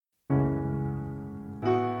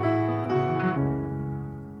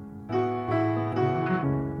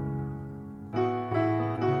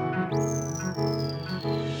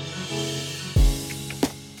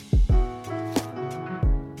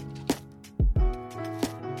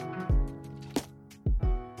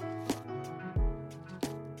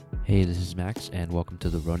Hey, this is Max, and welcome to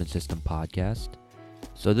the Ronin System podcast.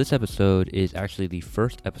 So this episode is actually the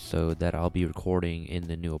first episode that I'll be recording in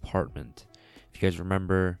the new apartment. If you guys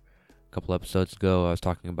remember, a couple episodes ago, I was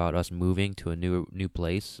talking about us moving to a new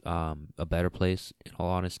place, a better place, in all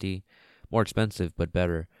honesty. More expensive, but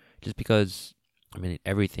better. Just because,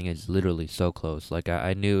 everything is literally so close. Like,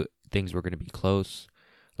 I knew things were going to be close.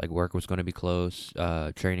 Like, work was going to be close.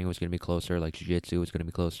 Training was going to be closer. Like, jiu-jitsu was going to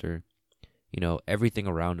be closer. Everything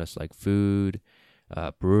around us, like food,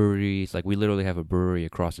 breweries. Like, we literally have a brewery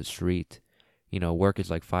across the street. Work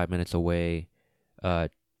is like 5 minutes away.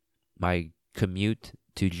 My commute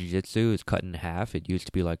to jiu-jitsu is cut in half. It used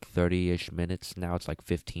to be like 30-ish minutes. Now it's like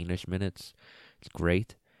 15-ish minutes. It's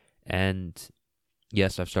great. And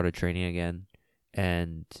yes, I've started training again.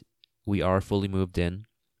 And we are fully moved in.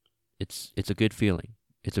 It's a good feeling.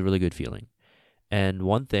 It's a really good feeling. And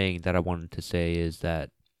one thing that I wanted to say is that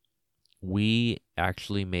we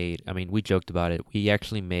actually we joked about it. We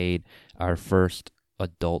actually made our first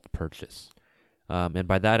adult purchase. And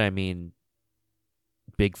by that, I mean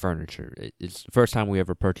big furniture. It's the first time we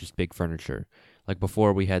ever purchased big furniture. Like,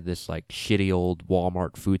 before, we had this like shitty old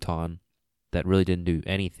Walmart futon that really didn't do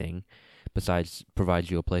anything besides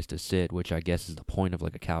provide you a place to sit, which I guess is the point of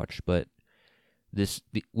like a couch. But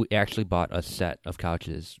we actually bought a set of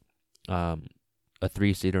couches, a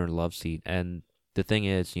 3-seater and a love seat. And the thing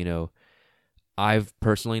is, I've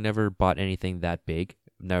personally never bought anything that big,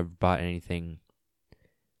 never bought anything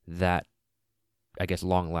that, I guess,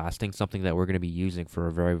 long-lasting, something that we're going to be using for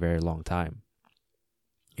a very, very long time.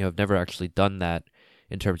 I've never actually done that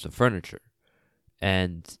in terms of furniture.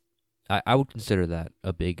 And I would consider that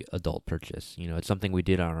a big adult purchase. It's something we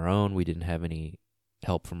did on our own. We didn't have any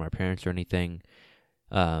help from our parents or anything.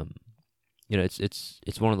 It's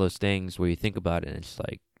one of those things where you think about it and it's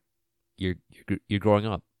like you're growing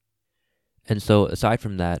up. And so aside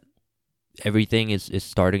from that, everything is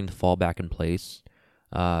starting to fall back in place.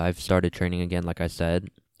 I've started training again, like I said,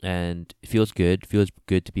 and it feels good. It feels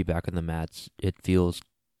good to be back on the mats. It feels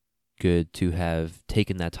good to have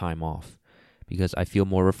taken that time off because I feel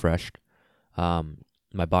more refreshed.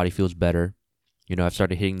 My body feels better. I've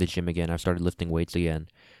started hitting the gym again. I've started lifting weights again.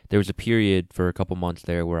 There was a period for a couple months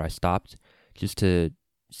there where I stopped just to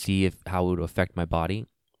see how it would affect my body.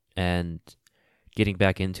 And getting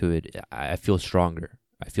back into it, I feel stronger.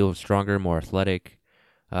 I feel stronger, more athletic.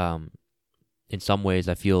 In some ways,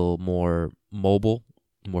 I feel more mobile,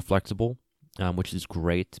 more flexible, which is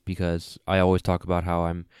great because I always talk about how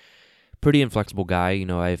I'm a pretty inflexible guy.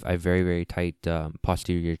 I have very, very tight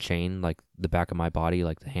posterior chain, like the back of my body,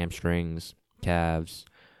 like the hamstrings, calves,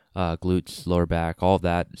 glutes, lower back, all of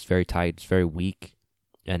that. It's very tight. It's very weak,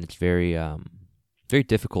 and it's very, very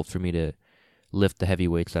difficult for me to lift the heavy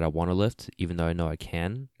weights that I want to lift, even though I know I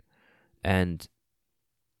can. And,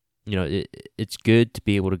 it's good to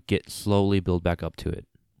be able to slowly build back up to it.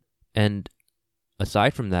 And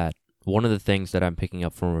aside from that, one of the things that I'm picking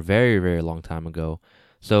up from a very, very long time ago,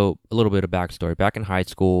 so a little bit of backstory. Back in high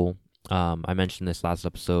school, I mentioned this last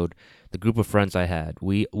episode, the group of friends I had,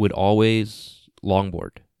 we would always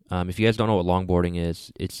longboard. If you guys don't know what longboarding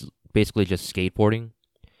is, it's basically just skateboarding,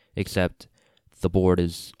 except the board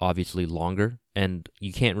is obviously longer, and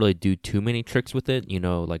you can't really do too many tricks with it.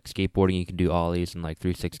 Like skateboarding, you can do ollies and like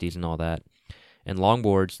 360s and all that. And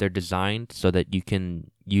longboards, they're designed so that you can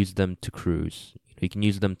use them to cruise. You can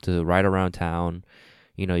use them to ride around town.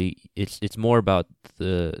 It's more about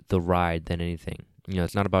the ride than anything.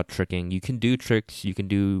 It's not about tricking. You can do tricks. You can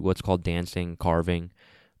do what's called dancing, carving,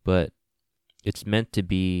 but it's meant to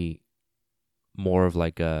be more of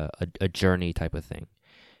like a journey type of thing.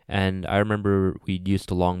 And I remember we used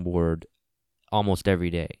to longboard almost every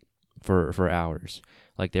day for hours.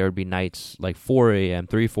 Like, there would be nights like 4 a.m.,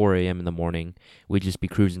 4 a.m. in the morning. We'd just be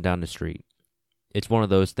cruising down the street. It's one of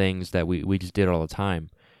those things that we just did all the time.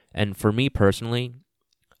 And for me personally,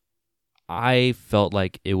 I felt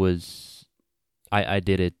like it was, I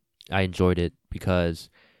did it, I enjoyed it because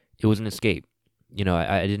it was an escape.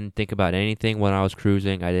 I didn't think about anything when I was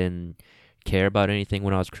cruising. I didn't care about anything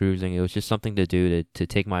when I was cruising. It was just something to do to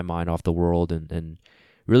take my mind off the world and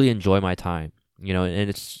really enjoy my time. And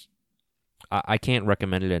it's, I can't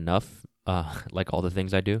recommend it enough, like all the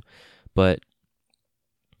things I do. But,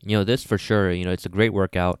 this for sure, it's a great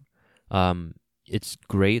workout. It's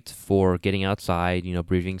great for getting outside,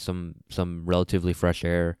 breathing some relatively fresh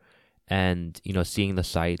air and, seeing the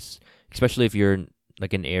sights, especially if you're in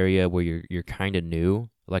like an area where you're kind of new,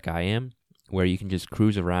 like I am, where you can just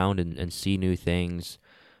cruise around and see new things,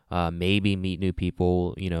 maybe meet new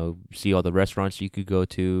people, see all the restaurants you could go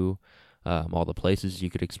to, all the places you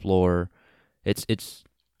could explore. It's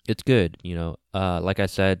good, like I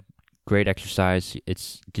said, great exercise.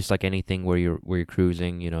 It's just like anything where you're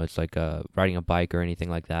cruising. It's like riding a bike or anything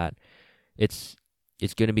like that. It's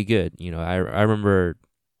it's gonna be good. I remember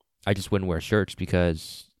I just wouldn't wear shirts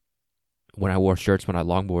because when I wore shirts when I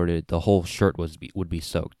longboarded, the whole shirt would be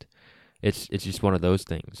soaked. It's just one of those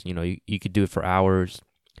things. You could do it for hours.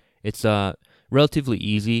 It's relatively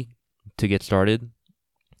easy to get started.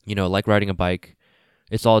 Like riding a bike,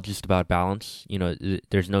 it's all just about balance.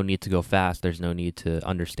 There's no need to go fast. There's no need to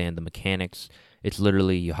understand the mechanics. It's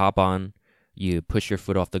literally you hop on, you push your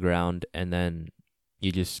foot off the ground, and then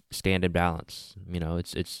you just stand in balance.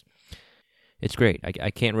 It's great.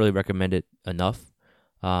 I can't really recommend it enough.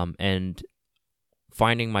 And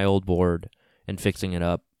finding my old board and fixing it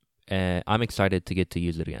up, I'm excited to get to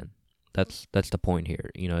use it again. That's the point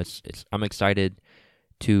here. I'm excited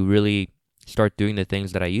to really start doing the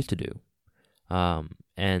things that I used to do.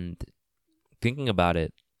 And thinking about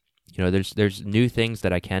it, there's new things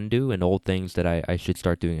that I can do and old things that I should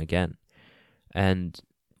start doing again. And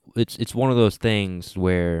it's one of those things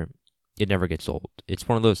where it never gets old. It's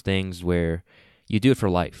one of those things where you do it for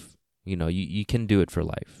life. You can do it for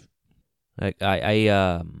life.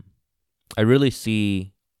 I really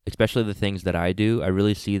see, especially the things that I do, I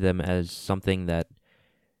really see them as something that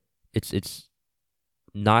it's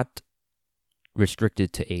not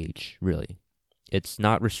restricted to age, really. It's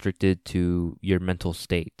not restricted to your mental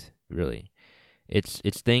state, really. It's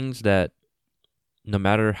things that no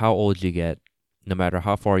matter how old you get, no matter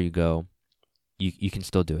how far you go, you can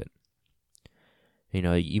still do it.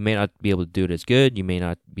 You may not be able to do it as good, you may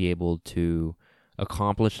not be able to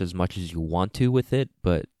accomplish as much as you want to with it,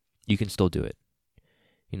 but you can still do it.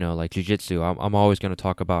 Like jiu-jitsu, I'm always going to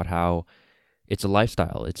talk about how it's a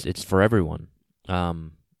lifestyle. It's for everyone.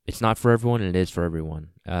 It's not for everyone, and it is for everyone.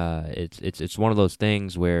 It's one of those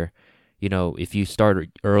things where, if you start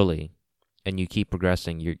early and you keep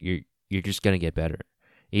progressing, you're just gonna get better.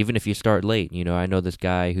 Even if you start late, I know this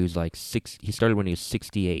guy who's like he started when he was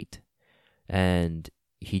 68, and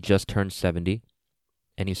he just turned 70,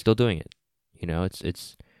 and he's still doing it.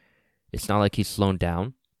 It's not like he's slowed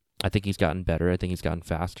down. I think he's gotten better. I think he's gotten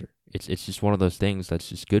faster. It's just one of those things that's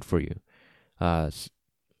just good for you.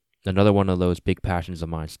 Another one of those big passions of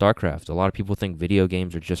mine, StarCraft. A lot of people think video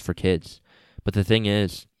games are just for kids. But the thing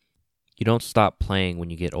is, you don't stop playing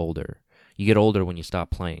when you get older. You get older when you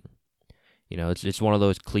stop playing. It's one of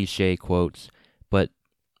those cliche quotes, but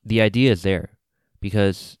the idea is there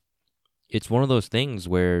because it's one of those things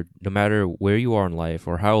where no matter where you are in life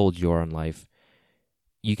or how old you are in life,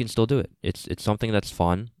 you can still do it. It's something that's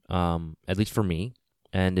fun, at least for me,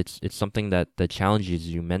 and it's something that challenges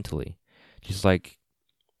you mentally, just like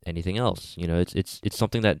anything else. It's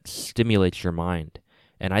something that stimulates your mind,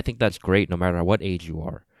 and I think that's great no matter what age you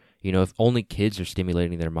are. If only kids are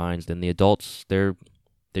stimulating their minds, then the adults they're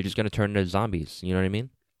just gonna turn into zombies. You know what I mean?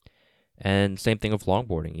 And same thing with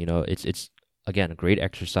longboarding. It's again a great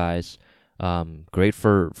exercise, great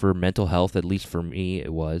for mental health. At least for me,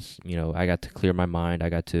 it was. I got to clear my mind. I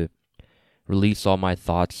got to release all my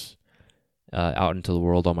thoughts out into the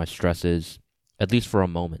world, all my stresses, at least for a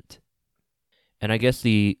moment. And I guess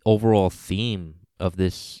the overall theme of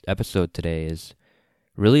this episode today is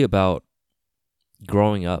really about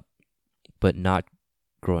growing up, but not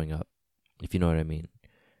growing up, if you know what I mean.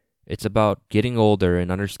 It's about getting older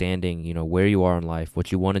and understanding, where you are in life,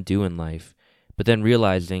 what you want to do in life, but then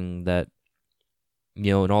realizing that,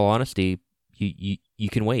 in all honesty, you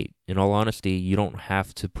can wait. In all honesty, you don't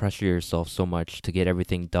have to pressure yourself so much to get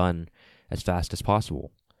everything done as fast as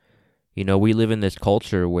possible. We live in this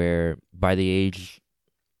culture where by the age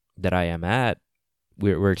that I am at,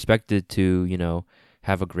 we're expected to,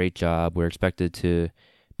 have a great job. We're expected to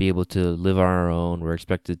be able to live on our own. We're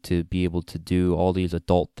expected to be able to do all these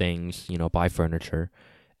adult things, buy furniture.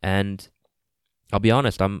 And I'll be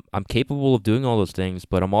honest, I'm capable of doing all those things,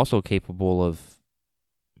 but I'm also capable of,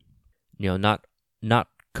 not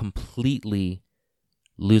completely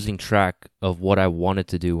losing track of what I wanted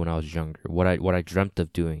to do when I was younger, what I dreamt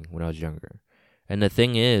of doing when I was younger. And the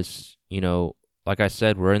thing is, like I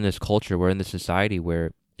said, we're in this culture, we're in this society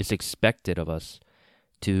where it's expected of us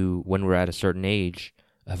to, when we're at a certain age,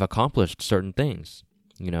 have accomplished certain things.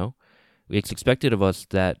 It's expected of us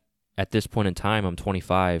that at this point in time, I'm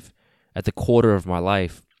 25, at the quarter of my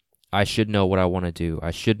life, I should know what I want to do.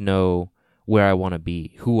 I should know where I want to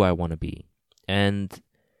be, who I want to be. And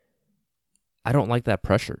I don't like that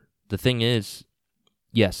pressure. The thing is,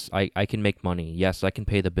 yes, I can make money. Yes, I can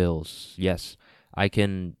pay the bills. Yes, I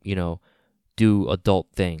can, do adult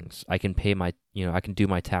things. I can pay my, I can do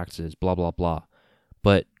my taxes, blah, blah, blah.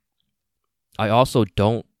 But I also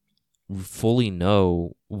don't fully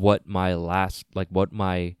know what my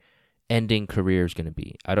ending career is going to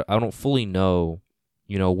be. I don't fully know,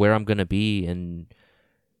 where I'm going to be in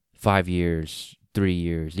 5 years, 3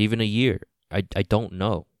 years, even a year. I don't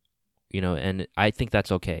know, and I think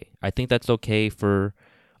that's okay. I think that's okay for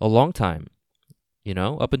a long time,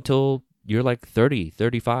 up until you're like 30,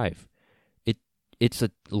 35. It's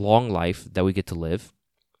a long life that we get to live,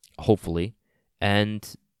 hopefully. And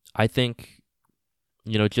I think,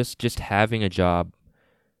 just having a job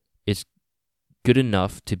is good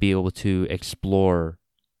enough to be able to explore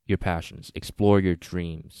your passions, explore your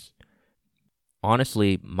dreams.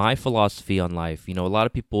 Honestly, my philosophy on life, a lot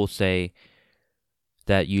of people say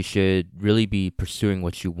that you should really be pursuing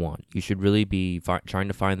what you want. You should really be trying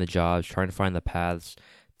to find the jobs, trying to find the paths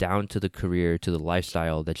down to the career, to the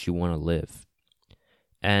lifestyle that you want to live.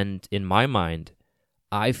 And in my mind,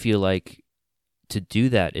 I feel like to do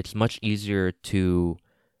that, it's much easier to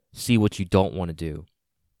see what you don't want to do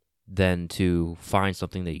than to find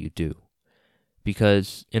something that you do.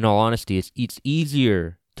 Because in all honesty, it's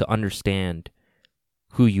easier to understand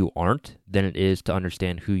who you aren't than it is to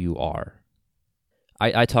understand who you are.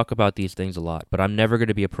 I talk about these things a lot, but I'm never going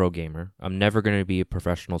to be a pro gamer. I'm never going to be a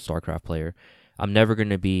professional StarCraft player. I'm never going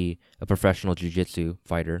to be a professional jiu-jitsu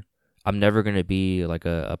fighter. I'm never going to be like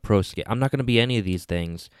a pro skate. I'm not going to be any of these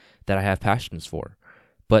things that I have passions for,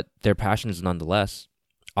 but they're passions nonetheless.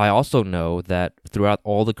 I also know that throughout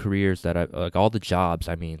all the careers all the jobs,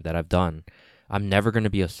 that I've done, I'm never going to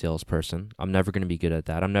be a salesperson. I'm never going to be good at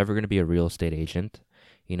that. I'm never going to be a real estate agent.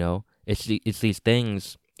 It's these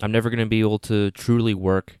things. I'm never going to be able to truly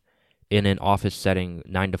work in an office setting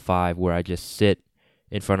 9 to 5 where I just sit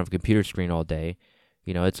in front of a computer screen all day.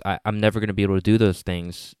 I'm never going to be able to do those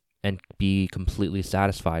things and be completely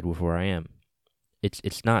satisfied with where I am.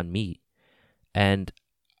 It's not me. And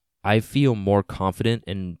I feel more confident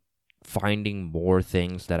in finding more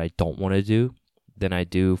things that I don't want to do than I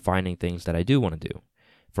do finding things that I do want to do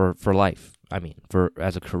for life. For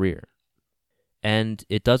as a career. And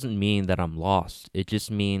it doesn't mean that I'm lost. It just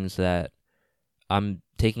means that I'm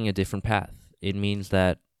taking a different path. It means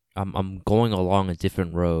that I'm going along a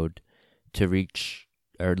different road to reach,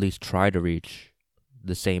 or at least try to reach,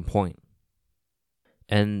 the same point.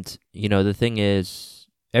 And, the thing is,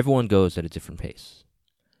 everyone goes at a different pace.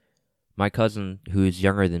 My cousin, who is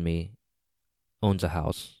younger than me, owns a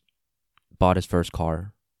house, bought his first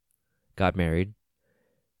car, got married,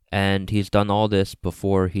 and he's done all this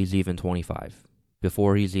before he's even 25.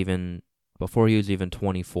 Before he was even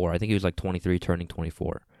 24. I think he was like 23 turning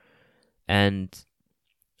 24. And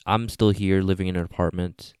I'm still here living in an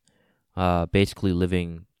apartment, basically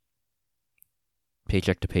living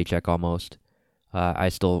paycheck to paycheck almost. I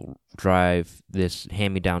still drive this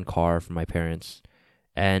hand-me-down car from my parents,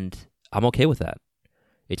 and I'm okay with that.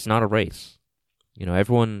 It's not a race.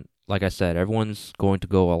 Everyone, like I said, everyone's going to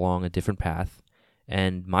go along a different path,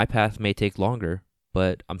 and my path may take longer,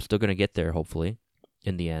 but I'm still going to get there, hopefully,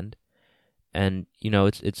 in the end. And,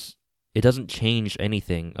 it doesn't change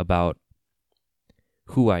anything about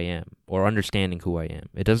who I am or understanding who I am.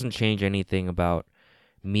 It doesn't change anything about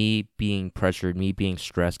me being pressured, me being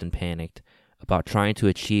stressed and panicked about trying to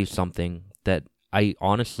achieve something that I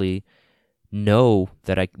honestly know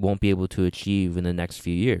that I won't be able to achieve in the next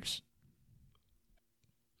few years.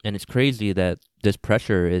 And it's crazy that this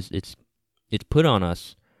pressure it's put on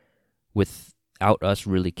us without us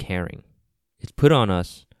really caring. It's put on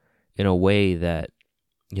us in a way that,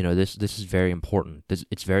 this is very important.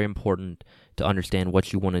 It's very important to understand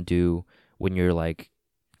what you want to do when you're like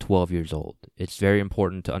 12 years old. It's very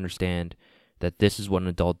important to understand that this is what an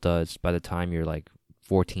adult does by the time you're like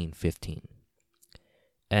 14, 15.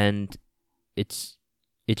 And it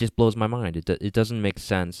just blows my mind. It doesn't make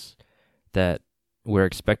sense that we're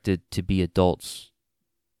expected to be adults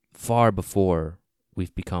far before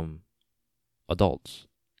we've become adults.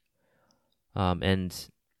 And,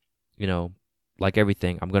 like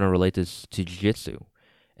everything, I'm going to relate this to jiu-jitsu.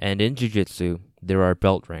 And in jiu-jitsu, there are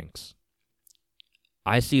belt ranks.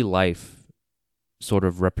 I see life sort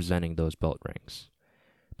of representing those belt ranks.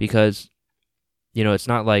 Because, it's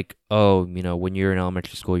not like, when you're in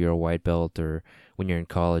elementary school, you're a white belt, or when you're in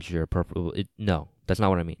college, you're a purple. No, that's not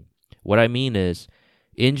what I mean. What I mean is,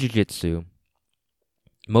 in jiu-jitsu,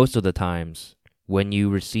 most of the times, when you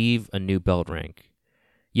receive a new belt rank,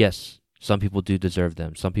 yes, some people do deserve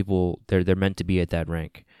them. Some people, they're meant to be at that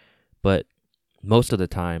rank. But most of the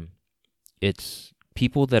time, it's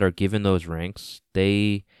people that are given those ranks,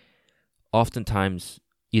 they oftentimes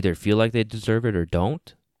either feel like they deserve it or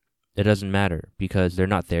don't. It doesn't matter because they're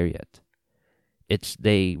not there yet.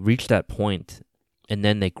 They reach that point and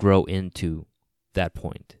then they grow into that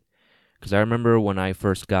point. Because I remember when I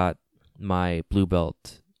first got my blue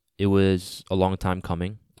belt it was a long time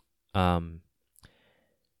coming. Um,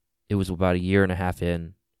 it was about a year and a half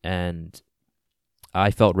in, and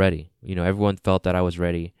I felt ready. Everyone felt that I was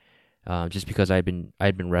ready, just because I'd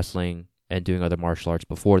been wrestling and doing other martial arts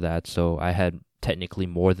before that, so I had technically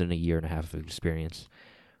more than a year and a half of experience.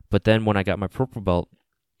 But then when I got my purple belt,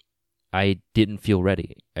 I didn't feel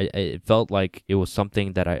ready. It felt like it was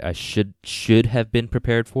something that I should have been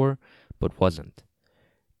prepared for, but wasn't.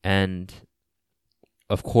 And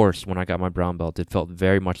of course, when I got my brown belt, it felt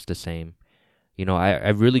very much the same. I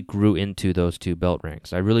really grew into those two belt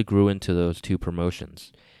ranks. I really grew into those two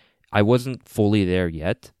promotions. I wasn't fully there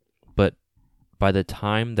yet, but by the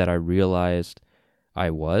time that I realized I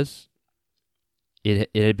was, it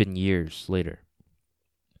had been years later.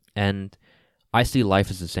 And I see life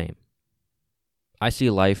as the same. I see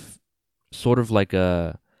life sort of like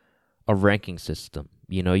a ranking system.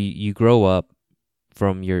 You grow up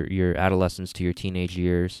from your adolescence to your teenage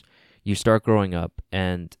years. You start growing up,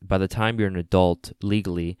 and by the time you're an adult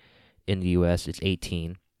legally in the US, it's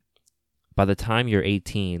 18. By the time you're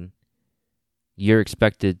 18, you're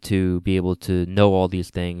expected to be able to know all these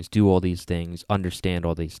things, do all these things, understand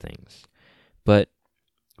all these things. But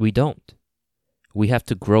we don't. We have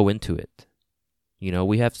to grow into it.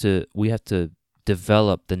 We have to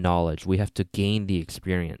develop the knowledge. We have to gain the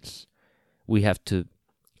experience. We have to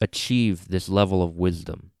achieve this level of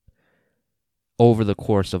wisdom over the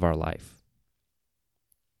course of our life.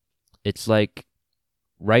 It's like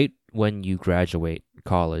right when you graduate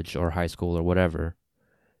college or high school or whatever,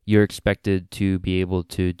 you're expected to be able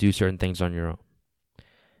to do certain things on your own.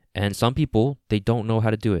 And some people, they don't know how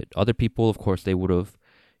to do it. Other people, of course, they would have,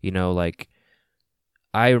 like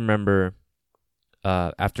I remember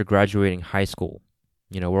after graduating high school,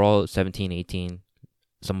 we're all 17, 18,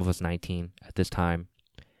 some of us 19 at this time.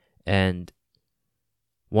 And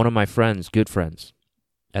one of my friends, good friends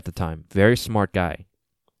at the time, very smart guy.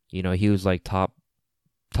 He was like top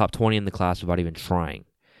 20 in the class without even trying.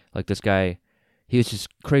 Like this guy, he was just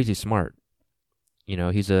crazy smart.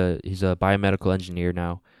 He's a biomedical engineer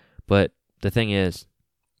now. But the thing is,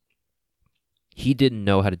 he didn't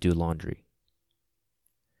know how to do laundry.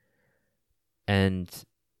 And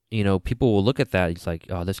people will look at that. He's like,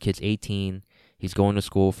 oh, this kid's 18. He's going to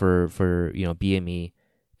school for BME,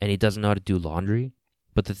 and he doesn't know how to do laundry.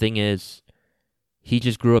 But the thing is, he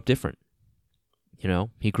just grew up different.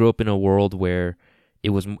 He grew up in a world where he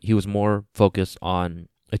was more focused on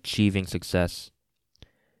achieving success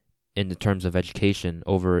in the terms of education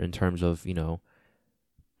over in terms of,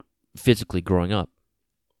 physically growing up.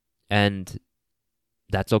 And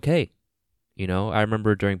that's okay. I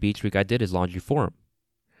remember during Beach Week, I did his laundry for him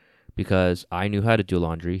because I knew how to do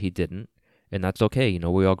laundry. He didn't. And that's okay.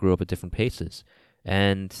 We all grew up at different paces.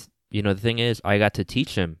 And, the thing is, I got to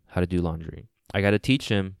teach him how to do laundry. I got to teach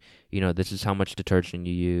him, this is how much detergent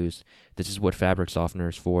you use. This is what fabric softener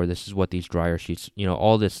is for. This is what these dryer sheets,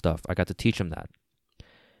 all this stuff. I got to teach him that.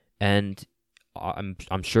 And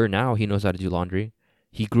I'm sure now he knows how to do laundry.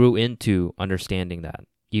 He grew into understanding that.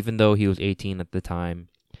 Even though he was 18 at the time,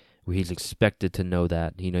 where he's expected to know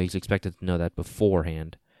that. He's expected to know that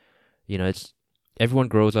beforehand. It's everyone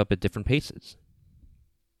grows up at different paces.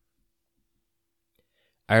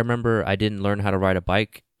 I remember I didn't learn how to ride a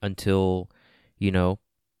bike until,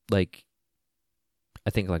 like I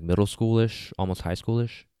think like middle schoolish, almost high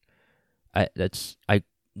schoolish. I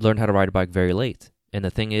learned how to ride a bike very late. And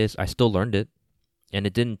the thing is, I still learned it, and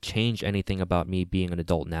it didn't change anything about me being an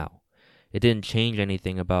adult now. It didn't change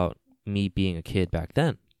anything about me being a kid back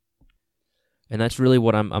then. And that's really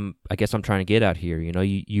what I guess I'm trying to get at here.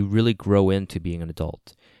 You really grow into being an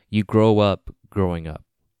adult. You grow up growing up,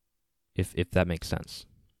 if that makes sense.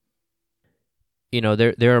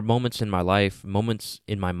 There are moments in my life, moments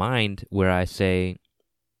in my mind where I say,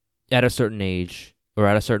 at a certain age or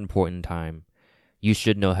at a certain point in time, you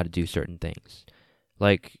should know how to do certain things.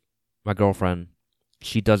 Like my girlfriend,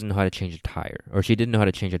 she doesn't know how to change a tire, or she didn't know how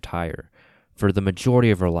to change a tire for the majority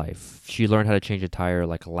of her life. She learned how to change a tire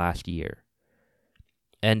like last year.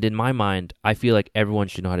 And in my mind, I feel like everyone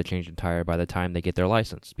should know how to change a tire by the time they get their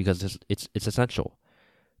license because it's essential.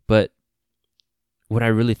 But when I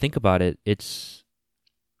really think about it, it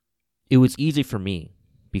was easy for me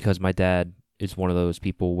because my dad is one of those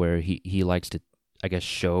people where he likes to, I guess,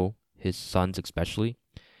 show his sons especially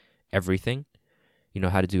everything,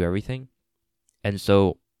 how to do everything. And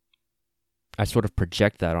so I sort of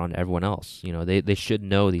project that on everyone else. They should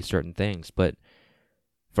know these certain things. But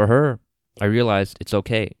for her, I realized it's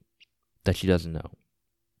okay that she doesn't know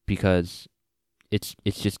because it's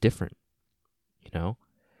just different.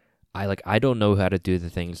 I don't know how to do the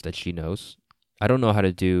things that she knows. I don't know how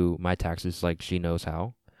to do my taxes like she knows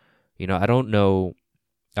how. I don't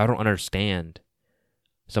understand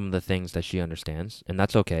some of the things that she understands, and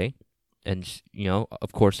that's okay. And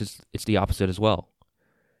of course, it's the opposite as well.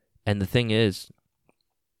 And the thing is,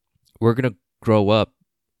 we're gonna grow up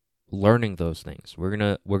learning those things. We're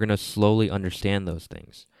gonna slowly understand those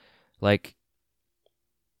things. Like,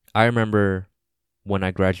 I remember when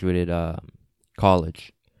I graduated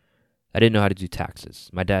college, I didn't know how to do taxes.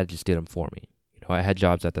 My dad just did them for me. I had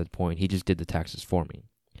jobs at that point. He just did the taxes for me.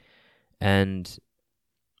 And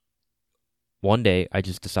one day I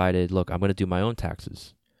just decided, look, I'm going to do my own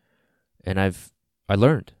taxes. And I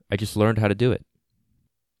learned. I just learned how to do it.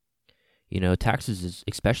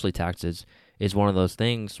 Especially taxes, is one of those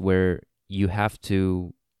things where you have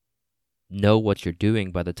to know what you're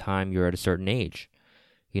doing by the time you're at a certain age.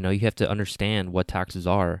 You have to understand what taxes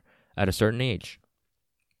are at a certain age.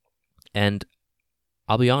 And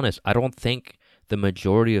I'll be honest, I don't think the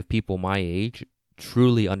majority of people my age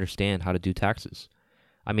truly understand how to do taxes.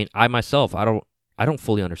 I mean, I myself, I don't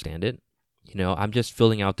fully understand it. I'm just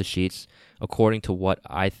filling out the sheets according to what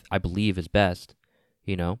I believe is best.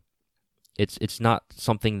 It's not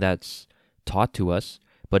something that's taught to us,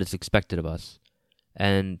 but it's expected of us.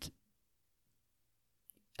 And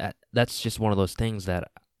that's just one of those things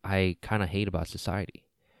that I kind of hate about society.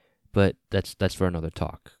 But that's for another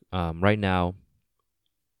talk. Right now,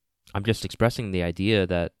 I'm just expressing the idea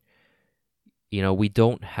that, we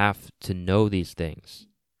don't have to know these things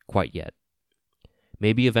quite yet.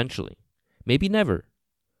 Maybe eventually. Maybe never.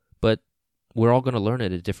 But we're all going to learn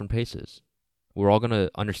it at different paces. We're all going to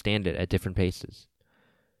understand it at different paces.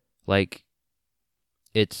 Like,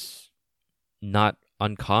 it's not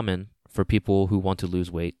uncommon for people who want to lose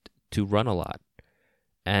weight to run a lot.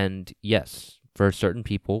 And yes, for certain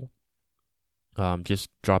people, just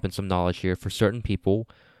dropping some knowledge here, for certain people,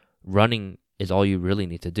 running is all you really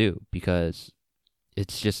need to do, because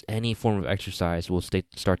it's just any form of exercise will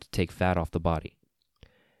start to take fat off the body.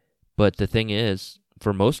 But the thing is,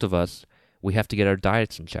 for most of us, we have to get our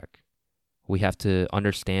diets in check. We have to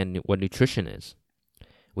understand what nutrition is.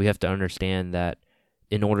 We have to understand that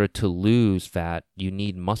in order to lose fat, you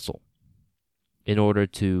need muscle. In order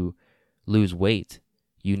to lose weight,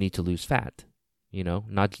 you need to lose fat,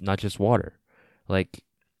 not just water. Like,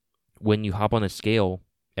 when you hop on a scale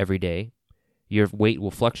every day, your weight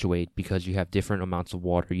will fluctuate because you have different amounts of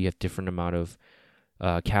water, you have different amount of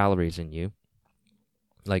calories in you,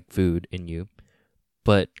 like food in you.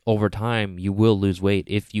 But over time, you will lose weight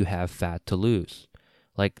if you have fat to lose.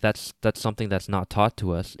 Like, that's something that's not taught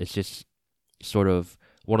to us. It's just sort of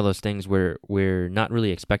one of those things where we're not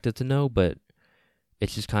really expected to know, but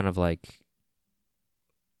it's just kind of like,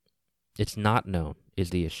 it's not known is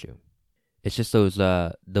the issue. It's just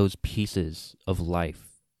those pieces of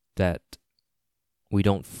life that we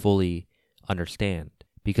don't fully understand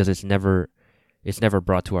because it's never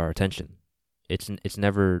brought to our attention. It's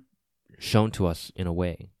never shown to us in a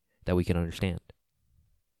way that we can understand.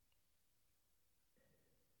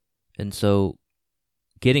 And so,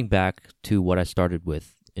 getting back to what I started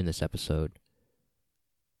with in this episode,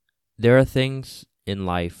 there are things in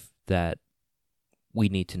life that we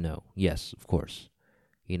need to know. Yes, of course.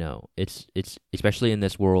 It's especially in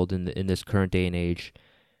this world, in this current day and age,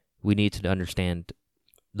 we need to understand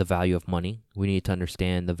the value of money. We need to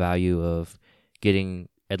understand the value of getting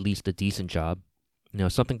at least a decent job,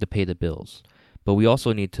 something to pay the bills. But we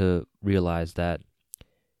also need to realize that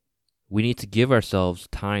we need to give ourselves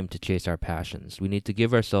time to chase our passions. We need to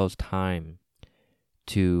give ourselves time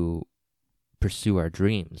to pursue our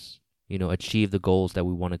dreams, achieve the goals that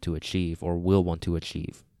we wanted to achieve or will want to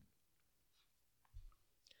achieve.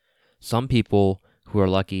 Some people who are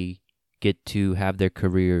lucky get to have their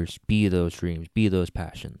careers be those dreams, be those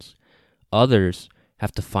passions. Others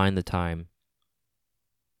have to find the time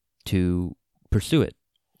to pursue it.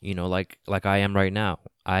 Like I am right now.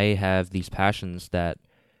 I have these passions that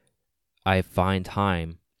I find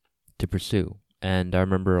time to pursue. And I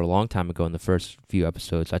remember a long time ago in the first few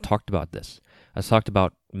episodes, I talked about this. I talked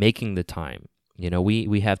about making the time.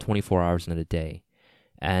 We have 24 hours in a day.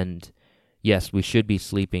 And yes, we should be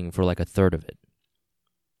sleeping for like a third of it.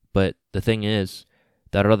 But the thing is,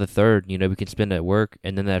 that other third, we can spend at work,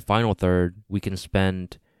 and then that final third, we can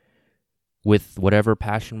spend with whatever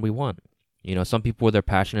passion we want. Some people, they're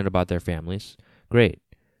passionate about their families. Great.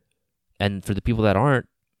 And for the people that aren't,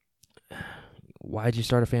 why'd you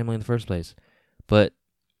start a family in the first place? But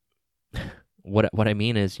what I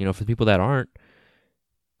mean is, for the people that aren't,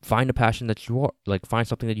 find a passion that you are, like, find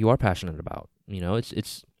something that you are passionate about.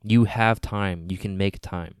 It's you have time. You can make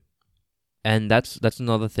time. And that's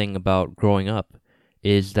another thing about growing up,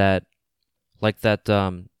 is that, like that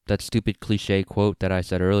that stupid cliche quote that I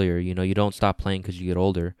said earlier, you don't stop playing because you get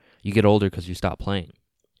older. You get older because you stop playing.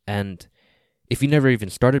 And if you never even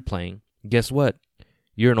started playing, guess what?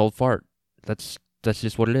 You're an old fart. That's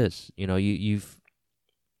just what it is. You've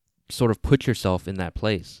sort of put yourself in that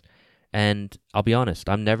place. And I'll be honest,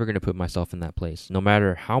 I'm never going to put myself in that place. No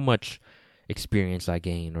matter how much experience I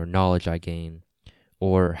gain or knowledge I gain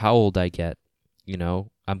or how old I get,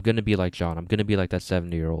 I'm going to be like John. I'm going to be like that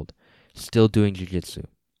 70-year-old, still doing jiu-jitsu,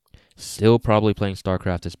 still probably playing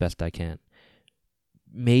StarCraft as best I can.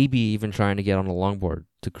 Maybe even trying to get on a longboard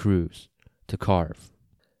to cruise, to carve.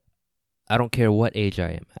 I don't care what age I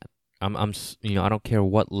am at. I don't care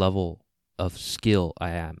what level of skill I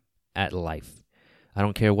am at life. I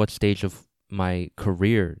don't care what stage of my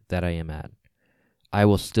career that I am at. I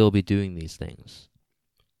will still be doing these things.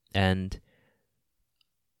 And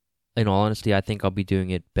in all honesty, I think I'll be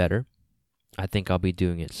doing it better. I think I'll be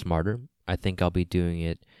doing it smarter. I think I'll be doing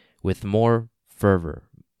it with more fervor,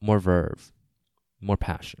 more verve, more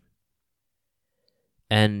passion.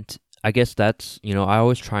 And I guess that's, I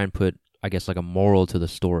always try and put, like a moral to the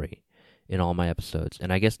story in all my episodes.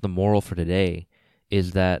 And I guess the moral for today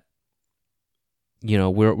is that,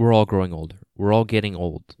 we're all growing older. We're all getting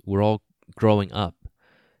old. We're all growing up.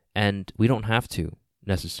 And we don't have to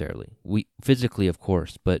necessarily. We physically, of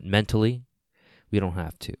course, but mentally, we don't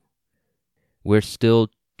have to. We're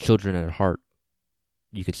still children at heart,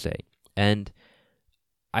 you could say. And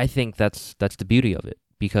I think that's the beauty of it,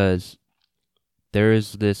 because there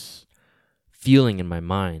is this feeling in my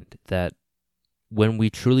mind that when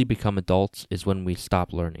we truly become adults is when we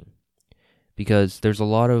stop learning. Because there's a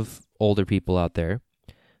lot of older people out there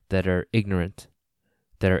that are ignorant,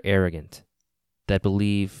 that are arrogant, that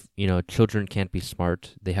believe, children can't be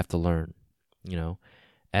smart, they have to learn,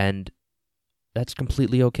 and that's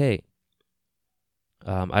completely okay.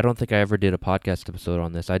 I don't think I ever did a podcast episode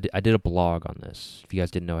on this. I did a blog on this, if you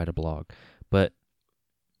guys didn't know I had a blog. But,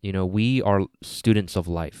 we are students of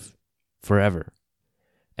life forever.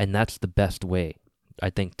 And that's the best way, I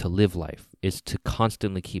think, to live life, is to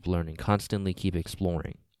constantly keep learning, constantly keep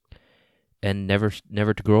exploring, and never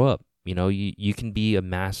to grow up. You can be a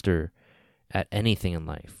master at anything in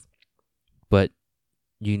life, but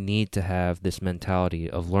you need to have this mentality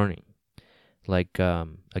of learning. Like,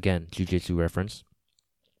 again, jiu-jitsu reference.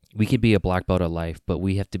 We could be a black belt at life, but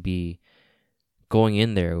we have to be going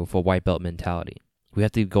in there with a white belt mentality. We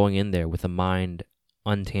have to be going in there with a mind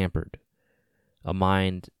untampered, a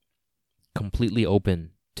mind completely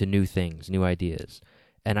open to new things, new ideas.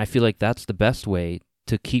 And I feel like that's the best way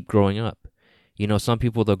to keep growing up. Some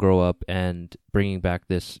people, they'll grow up and bringing back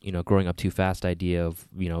this, growing up too fast idea of,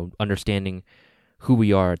 understanding who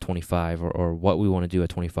we are at 25 or what we want to do at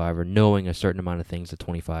 25 or knowing a certain amount of things at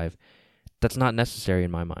 25. That's not necessary in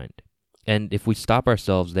my mind. And if we stop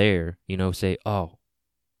ourselves there, say,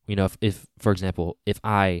 if for example, if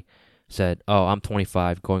I said, I'm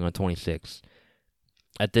 25 going on 26,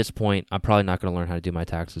 at this point, I'm probably not going to learn how to do my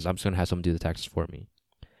taxes. I'm just going to have someone do the taxes for me.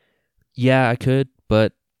 Yeah, I could,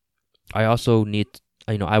 but I also need,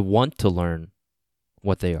 I want to learn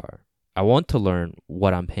what they are. I want to learn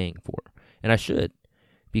what I'm paying for. And I should,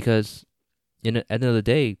 because at the end of the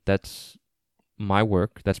day, that's my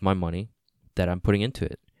work, that's my money that I'm putting into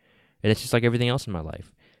it. And it's just like everything else in my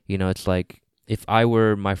life. It's like if I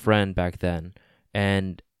were my friend back then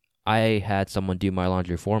and I had someone do my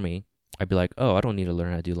laundry for me, I'd be like, I don't need to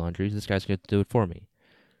learn how to do laundry. This guy's going to do it for me.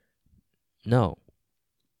 No.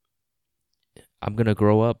 I'm going to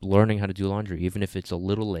grow up learning how to do laundry, even if it's a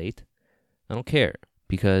little late. I don't care,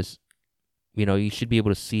 because, you should be able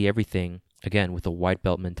to see everything, again, with a white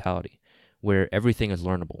belt mentality, where everything is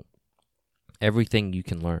learnable. Everything you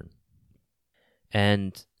can learn.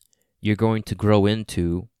 And you're going to grow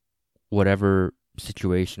into whatever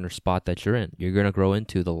situation or spot that you're in. You're going to grow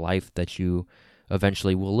into the life that you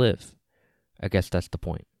eventually will live. I guess that's the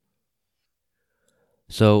point.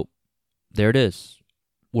 So, there it is.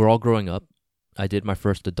 We're all growing up. I did my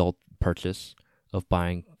first adult purchase of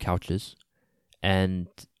buying couches, and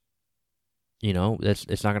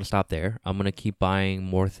it's not going to stop there. I'm going to keep buying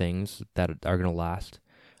more things that are going to last.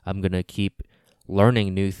 I'm going to keep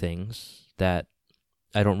learning new things that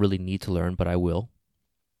I don't really need to learn, but I will.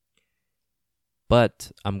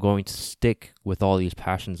 But I'm going to stick with all these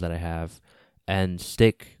passions that I have and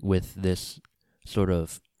stick with this sort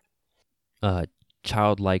of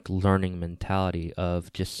childlike learning mentality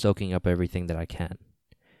of just soaking up everything that I can.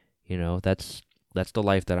 That's the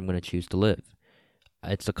life that I'm going to choose to live.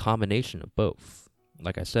 It's a combination of both.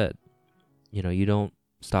 Like I said, you don't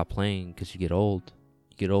stop playing because you get old.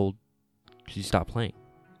 You get old because you stop playing.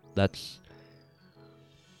 That's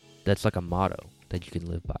like a motto. that you can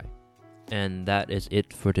live by. And that is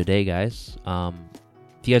it for today, guys.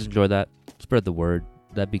 If you guys enjoyed that, spread the word.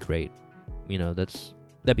 That'd be great.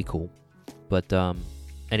 That'd be cool. But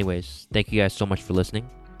anyways, thank you guys so much for listening.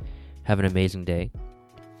 Have an amazing day.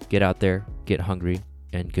 Get out there, get hungry,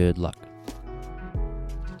 and good luck.